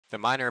The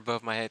miner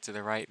above my head to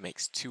the right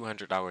makes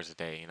 $200 a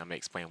day, and I'm going to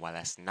explain why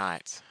that's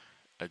not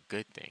a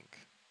good thing.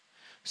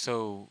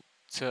 So,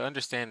 to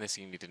understand this,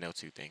 you need to know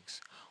two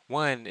things.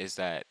 One is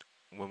that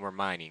when we're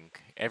mining,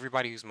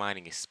 everybody who's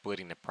mining is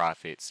splitting the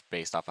profits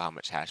based off of how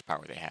much hash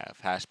power they have.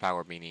 Hash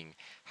power meaning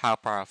how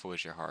powerful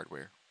is your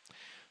hardware.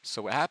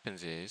 So, what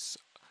happens is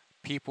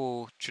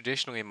people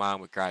traditionally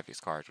mine with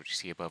graphics cards, which you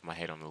see above my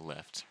head on the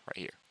left, right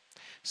here.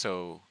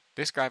 So,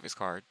 this graphics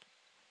card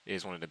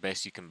is one of the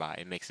best you can buy.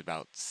 It makes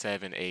about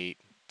 7, 8,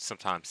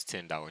 sometimes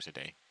 $10 a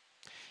day.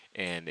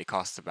 And it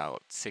costs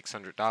about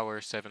 $600,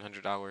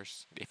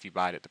 $700 if you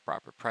buy it at the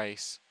proper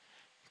price.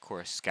 Of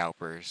course,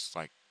 scalpers,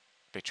 like,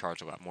 they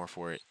charge a lot more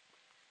for it.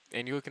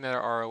 And you're looking at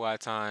an ROI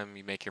time,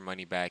 you make your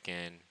money back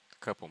in a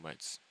couple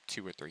months,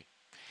 2 or 3.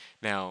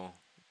 Now,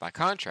 by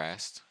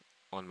contrast,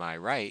 on my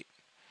right,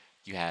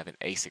 you have an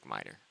ASIC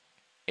miner.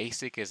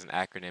 ASIC is an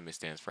acronym, it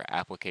stands for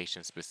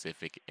Application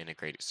Specific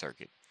Integrated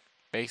Circuit.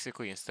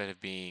 Basically, instead of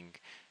being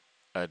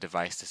a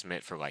device that's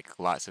meant for like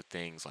lots of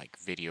things like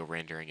video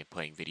rendering and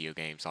playing video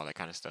games, all that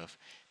kind of stuff,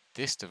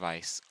 this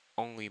device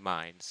only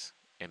mines.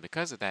 And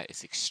because of that,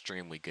 it's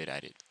extremely good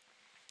at it.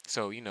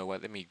 So, you know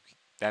what,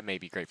 that may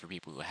be great for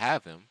people who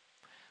have them,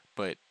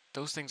 but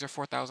those things are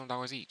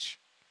 $4,000 each.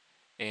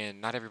 And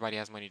not everybody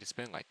has money to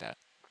spend like that.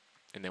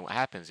 And then what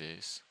happens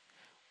is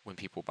when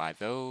people buy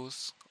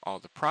those, all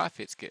the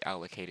profits get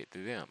allocated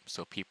to them.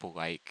 So people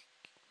like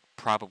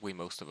probably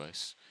most of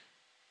us,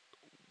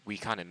 we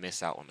kind of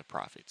miss out on the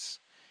profits.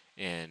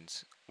 And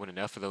when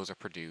enough of those are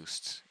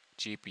produced,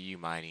 GPU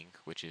mining,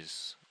 which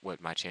is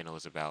what my channel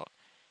is about,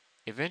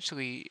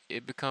 eventually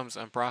it becomes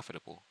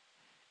unprofitable.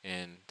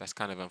 And that's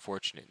kind of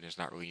unfortunate, and there's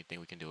not really anything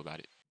we can do about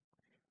it.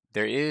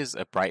 There is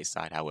a bright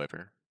side,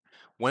 however.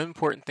 One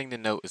important thing to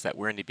note is that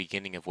we're in the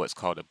beginning of what's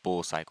called a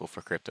bull cycle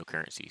for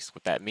cryptocurrencies.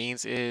 What that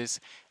means is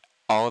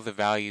all the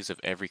values of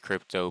every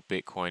crypto,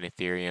 Bitcoin,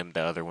 Ethereum,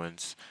 the other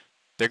ones,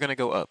 they're going to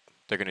go up.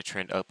 They're going to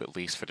trend up at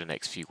least for the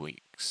next few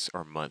weeks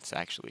or months,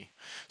 actually.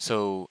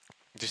 So,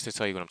 just to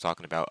tell you what I'm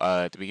talking about,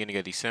 at the beginning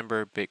of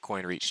December,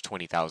 Bitcoin reached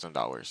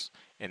 $20,000,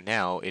 and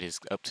now it is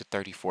up to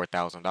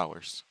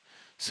 $34,000.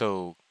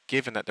 So,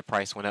 given that the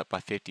price went up by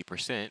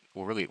 50%,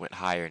 well, really it went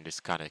higher and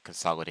just kind of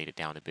consolidated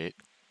down a bit,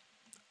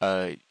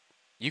 uh,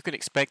 you can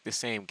expect the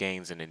same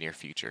gains in the near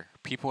future.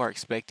 People are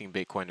expecting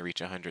Bitcoin to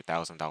reach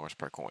 $100,000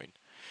 per coin.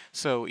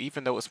 So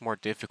even though it's more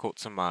difficult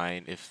to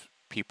mine if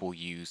people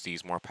use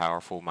these more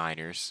powerful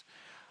miners,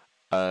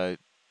 uh,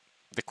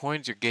 the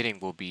coins you're getting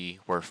will be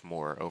worth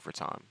more over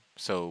time.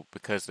 So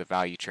because the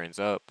value trends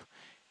up,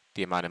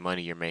 the amount of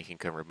money you're making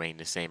can remain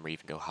the same or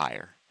even go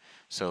higher.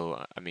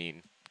 So I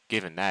mean,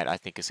 given that, I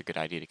think it's a good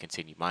idea to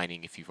continue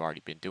mining if you've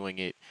already been doing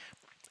it.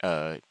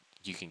 Uh,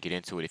 you can get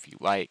into it if you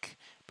like,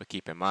 but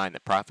keep in mind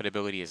that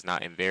profitability is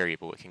not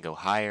invariable. It can go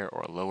higher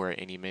or lower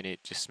at any minute.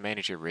 Just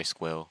manage your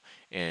risk well,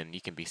 and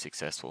you can be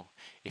successful.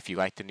 If you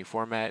like the new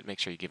format, make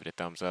sure you give it a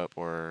thumbs up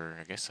or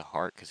I guess a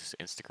heart because it's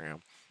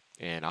Instagram.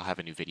 And I'll have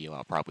a new video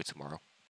out probably tomorrow.